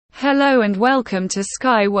Hello and welcome to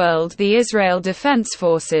Sky World. The Israel Defense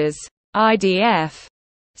Forces, IDF,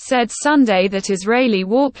 said Sunday that Israeli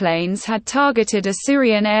warplanes had targeted a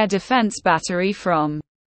Syrian air defense battery from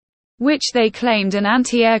which they claimed an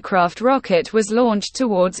anti-aircraft rocket was launched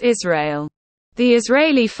towards Israel. The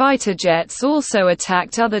Israeli fighter jets also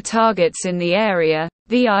attacked other targets in the area,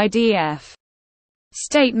 the IDF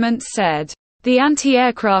statement said. The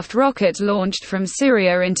anti-aircraft rocket launched from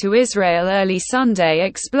Syria into Israel early Sunday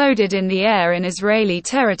exploded in the air in Israeli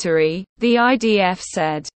territory, the IDF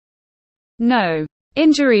said. No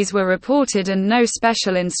injuries were reported and no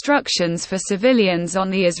special instructions for civilians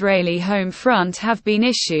on the Israeli home front have been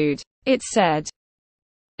issued, it said.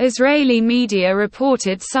 Israeli media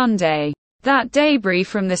reported Sunday that debris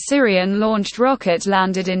from the Syrian-launched rocket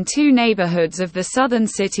landed in two neighborhoods of the southern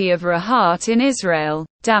city of Rahat in Israel,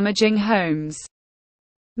 damaging homes.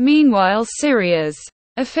 Meanwhile, Syria's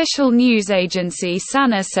official news agency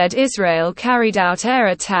SANA said Israel carried out air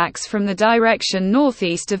attacks from the direction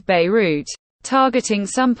northeast of Beirut, targeting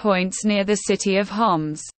some points near the city of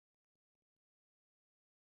Homs.